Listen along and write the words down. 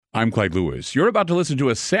I'm Clyde Lewis. You're about to listen to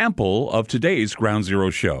a sample of today's Ground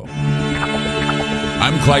Zero show.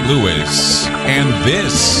 I'm Clyde Lewis, and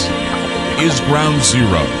this is Ground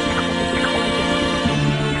Zero.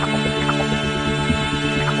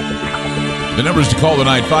 The numbers to call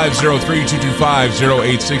tonight,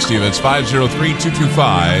 503-225-0860. That's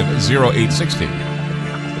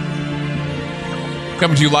 503-225-0860.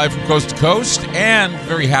 Coming to you live from coast to coast, and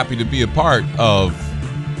very happy to be a part of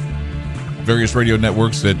various radio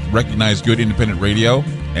networks that recognize good independent radio,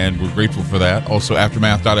 and we're grateful for that. Also,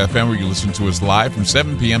 Aftermath.fm, where you listen to us live from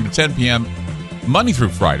 7 p.m. to 10 p.m. Monday through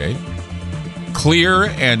Friday. Clear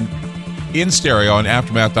and in stereo on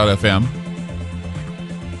Aftermath.fm.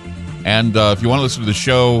 And if you want to listen to the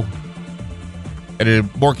show at a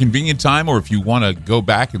more convenient time, or if you want to go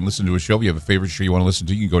back and listen to a show, if you have a favorite show you want to listen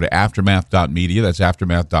to, you can go to aftermath.media. That's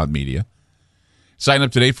aftermath.media. Sign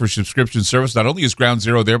up today for a subscription service. Not only is Ground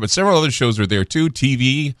Zero there, but several other shows are there too.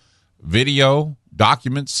 TV, video,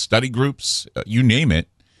 documents, study groups, you name it.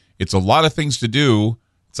 It's a lot of things to do.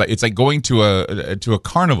 It's like going to a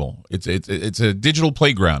carnival. It's a digital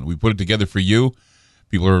playground. We put it together for you.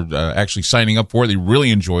 People are actually signing up for it. They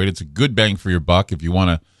really enjoy it. It's a good bang for your buck if you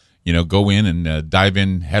want to, go in and dive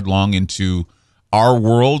in headlong into our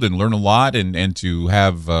world and learn a lot, and to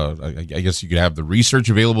have, I guess you could have the research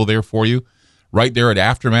available there for you right there at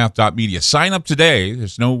aftermath.media. Sign up today.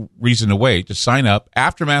 There's no reason to wait. Just sign up.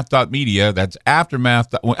 Aftermath.media. That's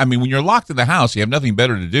aftermath. I mean, when you're locked in the house, you have nothing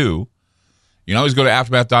better to do. You can always go to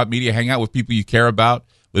aftermath.media, hang out with people you care about,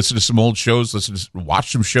 listen to some old shows,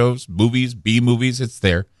 watch some shows, movies, B-movies. It's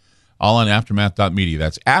there. All on aftermath.media.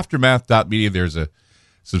 That's aftermath.media. There's a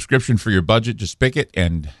subscription for your budget. Just pick it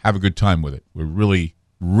and have a good time with it. We're really,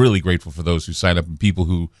 really grateful for those who sign up and people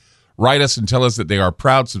who write us and tell us that they are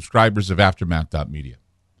proud subscribers of aftermath.media.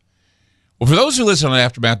 Well, for those who listen on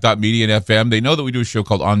aftermath.media and FM, they know that we do a show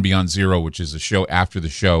called On Beyond Zero, which is a show after the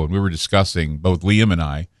show. And we were discussing, both Liam and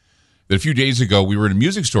I, that a few days ago we were in a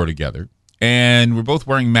music store together and we're both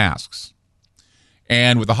wearing masks.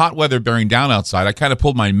 And with the hot weather bearing down outside, I kind of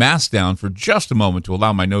pulled my mask down for just a moment to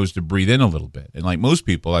allow my nose to breathe in a little bit. And like most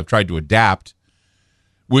people, I've tried to adapt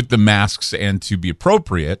with the masks and to be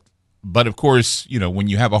appropriate. But of course, when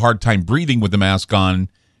you have a hard time breathing with the mask on,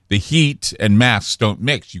 the heat and masks don't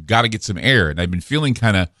mix. You've got to get some air. And I've been feeling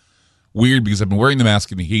kind of weird because I've been wearing the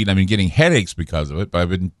mask in the heat and I've been getting headaches because of it. But I've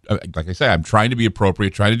been, like I say, I'm trying to be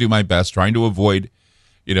appropriate, trying to do my best, trying to avoid,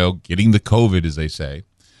 getting the COVID, as they say.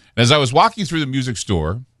 And as I was walking through the music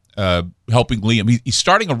store, helping Liam, he's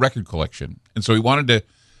starting a record collection. And so he wanted to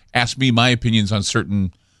ask me my opinions on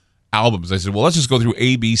certain albums. I said, well, let's just go through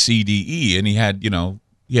A, B, C, D, E. And he had,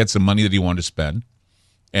 he had some money that he wanted to spend.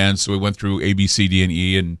 And so we went through A, B, C, D, and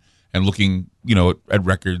E and looking, at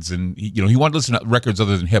records. And, he wanted to listen to records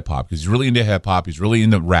other than hip-hop because he's really into hip-hop. He's really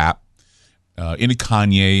into rap, into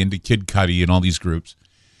Kanye, into Kid Cudi and all these groups.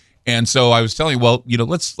 And so I was telling him, well,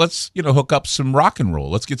 let's hook up some rock and roll.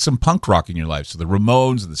 Let's get some punk rock in your life. So the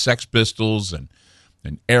Ramones and the Sex Pistols and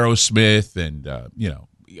Aerosmith and,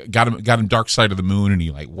 got him Dark Side of the Moon. And he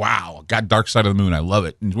wow, got Dark Side of the Moon. I love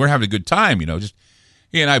it. And we're having a good time, just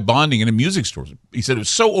he and I bonding in a music store. He said it was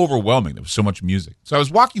so overwhelming. There was so much music. So I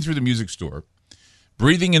was walking through the music store,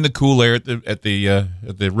 breathing in the cool air at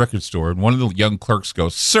the record store. And one of the young clerks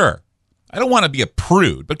goes, "Sir, I don't want to be a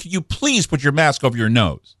prude, but can you please put your mask over your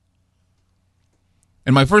nose?"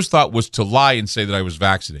 And my first thought was to lie and say that I was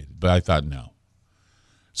vaccinated, but I thought no.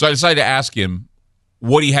 So I decided to ask him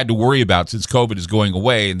what he had to worry about since COVID is going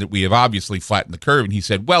away and that we have obviously flattened the curve. And he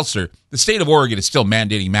said, well, sir, the state of Oregon is still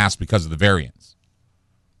mandating masks because of the variants.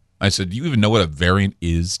 I said, do you even know what a variant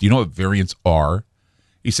is? Do you know what variants are?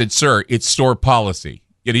 He said, sir, it's store policy.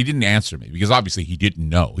 Yet he didn't answer me because obviously he didn't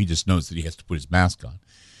know. He just knows that he has to put his mask on.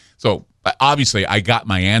 So obviously I got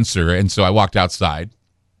my answer, and so I walked outside.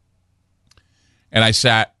 And I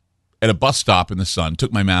sat at a bus stop in the sun,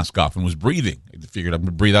 took my mask off, and was breathing. I figured I'm going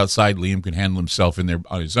to breathe outside. Liam can handle himself in there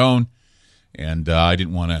on his own. And I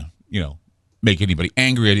didn't want to, make anybody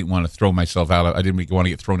angry. I didn't want to throw myself out. I didn't want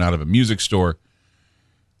to get thrown out of a music store.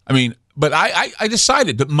 I mean, but I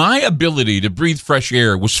decided that my ability to breathe fresh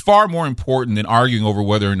air was far more important than arguing over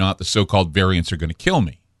whether or not the so-called variants are going to kill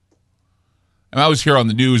me. And I was here on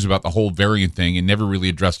the news about the whole variant thing and never really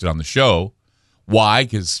addressed it on the show. Why?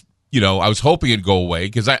 Because I was hoping it'd go away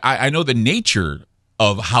because I know the nature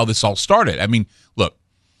of how this all started. I mean, look,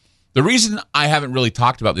 the reason I haven't really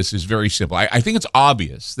talked about this is very simple. I think it's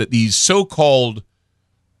obvious that these so-called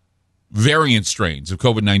variant strains of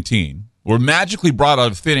COVID-19 were magically brought out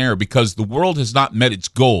of thin air because the world has not met its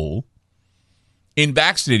goal in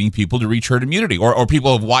vaccinating people to reach herd immunity. Or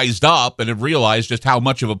people have wised up and have realized just how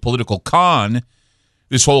much of a political con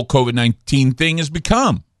this whole COVID-19 thing has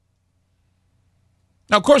become.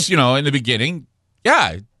 Now, of course, in the beginning,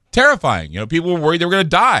 terrifying. People were worried they were going to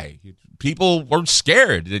die. People were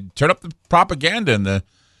scared. They turned up the propaganda and the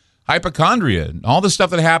hypochondria and all the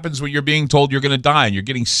stuff that happens when you're being told you're going to die and you're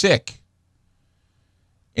getting sick.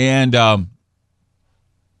 And I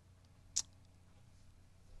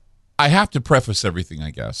have to preface everything,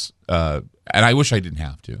 I guess, and I wish I didn't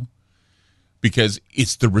have to, because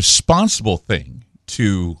it's the responsible thing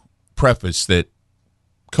to preface that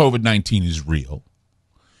COVID-19 is real.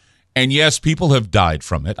 And yes, people have died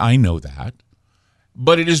from it. I know that.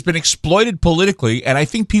 But it has been exploited politically, and I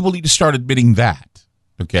think people need to start admitting that,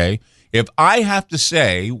 okay? If I have to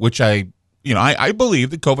say, which I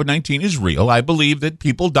believe that COVID-19 is real. I believe that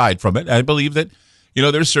people died from it. I believe that,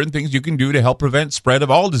 there's certain things you can do to help prevent spread of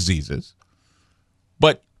all diseases.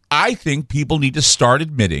 But I think people need to start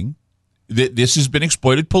admitting that this has been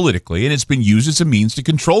exploited politically, and it's been used as a means to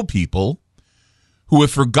control people who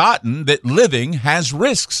have forgotten that living has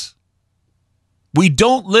risks. We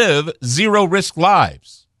don't live zero-risk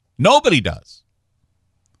lives. Nobody does.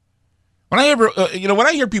 When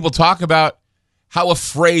I hear people talk about how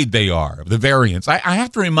afraid they are of the variants, I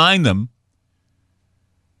have to remind them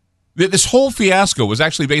that this whole fiasco was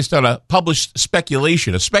actually based on a published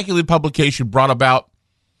speculation, a speculative publication brought about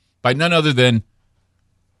by none other than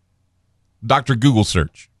Dr. Google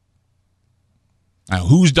Search. Now,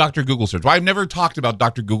 who's Dr. Google Search? Well, I've never talked about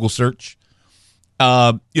Dr. Google Search.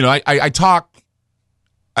 I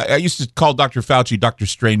used to call Dr. Fauci Dr.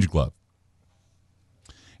 Strangeglove.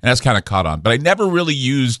 And that's kind of caught on. But I never really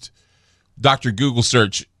used Dr. Google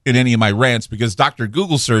Search in any of my rants because Dr.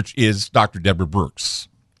 Google Search is Dr. Deborah Birx.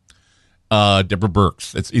 Deborah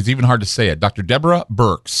Birx. It's even hard to say it. Dr. Deborah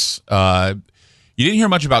Birx. You didn't hear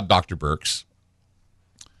much about Dr. Birx.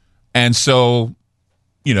 And so,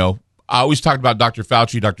 I always talked about Dr.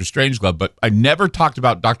 Fauci, Dr. Strangeglove, but I never talked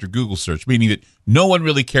about Dr. Google Search, meaning that no one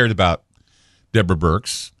really cared about Deborah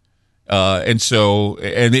Birx. And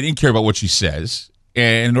they didn't care about what she says.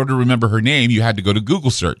 And in order to remember her name, you had to go to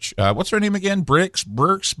Google Search. What's her name again? Birx?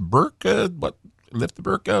 What? Lift the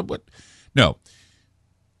Burka? What? No.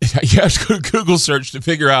 You have to go to Google Search to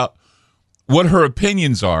figure out what her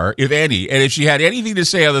opinions are, if any. And if she had anything to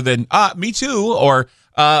say other than, me too, or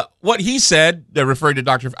what he said, referring to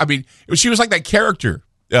Dr. She was like that character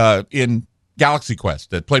in Galaxy Quest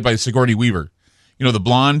that played by Sigourney Weaver. The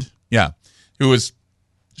blonde? Yeah.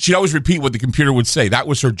 She'd always repeat what the computer would say. That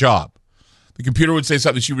was her job. The computer would say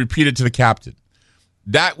something, she would repeat it to the captain.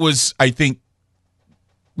 That was, I think,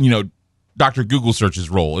 Dr. Google Search's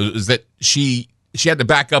role, is that she had to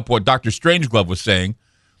back up what Dr. Strangeglove was saying,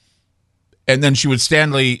 and then she would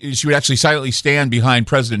actually silently stand behind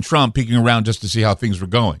President Trump, peeking around just to see how things were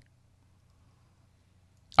going.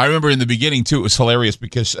 I remember in the beginning, too, it was hilarious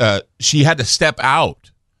because she had to step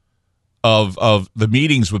out of the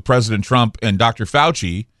meetings with President Trump and Dr.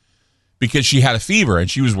 Fauci because she had a fever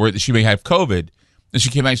and she was worried that she may have COVID. And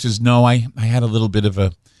she came out and says, no, I had a little bit of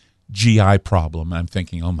a GI problem. And I'm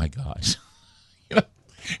thinking, oh my gosh.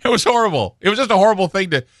 It was horrible. It was just a horrible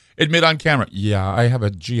thing to admit on camera. Yeah, I have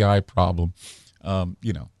a GI problem.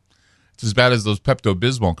 It's as bad as those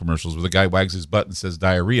Pepto-Bismol commercials where the guy wags his butt and says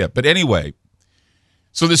diarrhea. But anyway,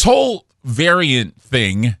 so this whole variant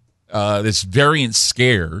thing, this variant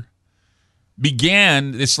scare,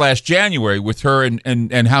 began this last January with her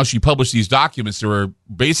and how she published these documents that were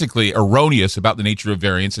basically erroneous about the nature of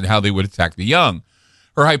variants and how they would attack the young.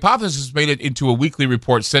 Her hypothesis made it into a weekly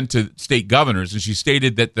report sent to state governors, and she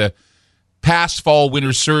stated that the past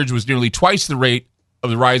fall-winter surge was nearly twice the rate of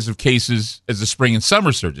the rise of cases as the spring and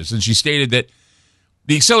summer surges. And she stated that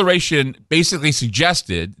the acceleration basically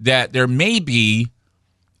suggested that there may be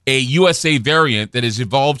a USA variant that has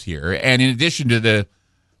evolved here, and in addition to the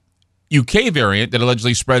UK variant that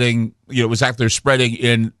allegedly was out there spreading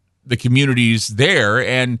in the communities there.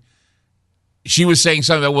 And she was saying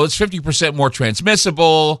something about, well, it's 50% more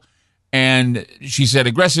transmissible. And she said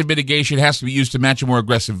aggressive mitigation has to be used to match a more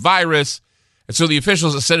aggressive virus. And so the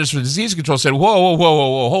officials at Centers for Disease Control said, whoa,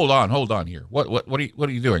 hold on here. What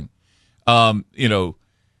are you doing?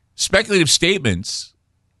 Speculative statements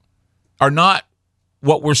are not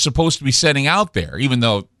what we're supposed to be sending out there, even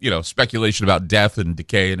though, speculation about death and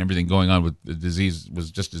decay and everything going on with the disease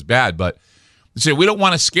was just as bad. But so we don't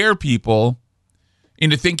want to scare people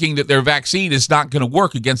into thinking that their vaccine is not going to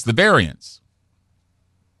work against the variants.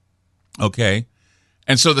 Okay.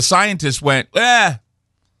 And so the scientists went, we're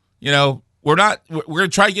going to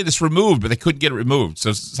try to get this removed, but they couldn't get it removed.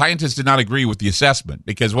 So scientists did not agree with the assessment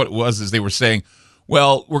because what it was is they were saying,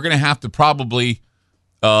 well, we're going to have to probably,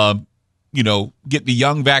 get the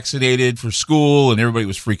young vaccinated for school, and everybody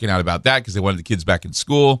was freaking out about that because they wanted the kids back in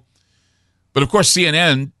school. But, of course,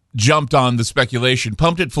 CNN jumped on the speculation,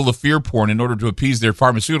 pumped it full of fear porn in order to appease their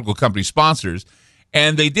pharmaceutical company sponsors.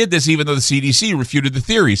 And they did this even though the CDC refuted the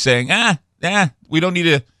theory, saying, we don't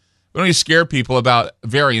need to scare people about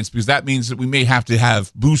variants because that means that we may have to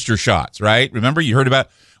have booster shots, right? Remember, you heard about,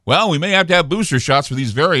 we may have to have booster shots for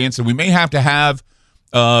these variants, and we may have to have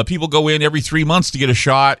people go in every 3 months to get a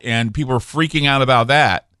shot, and people are freaking out about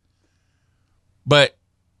that. But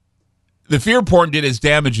the fear porn did its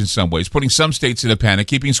damage in some ways, putting some states in a panic,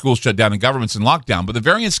 keeping schools shut down and governments in lockdown. But the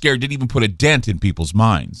variant scare didn't even put a dent in people's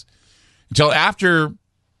minds until after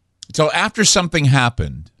something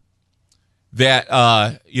happened that,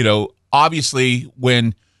 obviously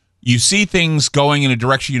when you see things going in a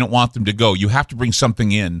direction you don't want them to go, you have to bring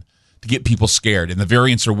something in to get people scared. And the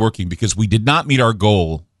variants are working because we did not meet our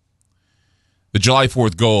goal, the July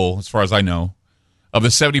 4th goal, as far as I know, of a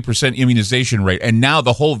 70% immunization rate. And now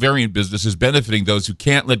the whole variant business is benefiting those who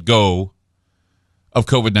can't let go of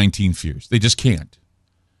COVID-19 fears. They just can't.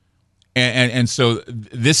 And so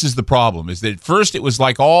this is the problem, is that at first it was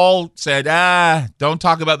like all said, don't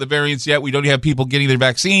talk about the variants yet. We don't have people getting their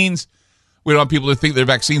vaccines. We don't want people to think their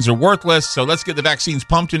vaccines are worthless. So let's get the vaccines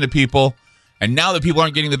pumped into people. And now that people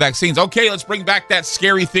aren't getting the vaccines, okay, let's bring back that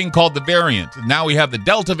scary thing called the variant. And now we have the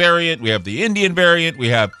Delta variant. We have the Indian variant. We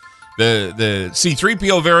have the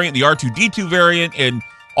C-3PO variant, the R2-D2 variant, and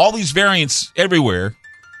all these variants everywhere.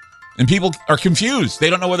 And people are confused. They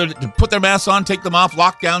don't know whether to put their masks on, take them off,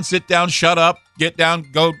 lock down, sit down, shut up, get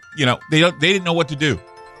down, go. They didn't know what to do.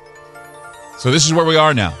 So this is where we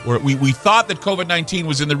are now. We thought that COVID-19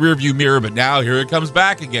 was in the rearview mirror, but now here it comes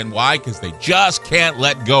back again. Why? Because they just can't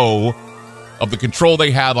let go of the control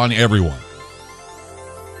they have on everyone.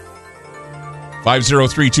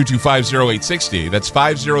 503-225-0860. That's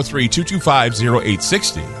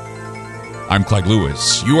 503-225-0860. I'm Clyde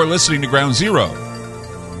Lewis. You are listening to Ground Zero.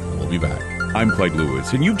 We'll be back. I'm Clyde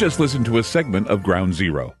Lewis, and you've just listened to a segment of Ground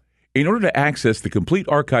Zero. In order to access the complete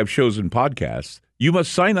archive shows and podcasts, you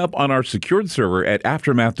must sign up on our secured server at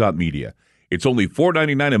aftermath.media. It's only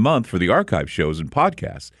 $4.99 a month for the archive shows and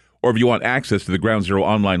podcasts. Or if you want access to the Ground Zero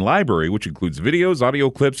online library, which includes videos,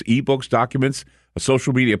 audio clips, ebooks, documents, a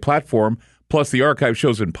social media platform, plus the archive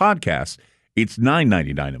shows and podcasts, it's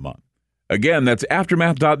 $9.99 a month. Again, that's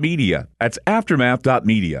aftermath.media. That's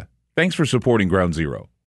aftermath.media. Thanks for supporting Ground Zero.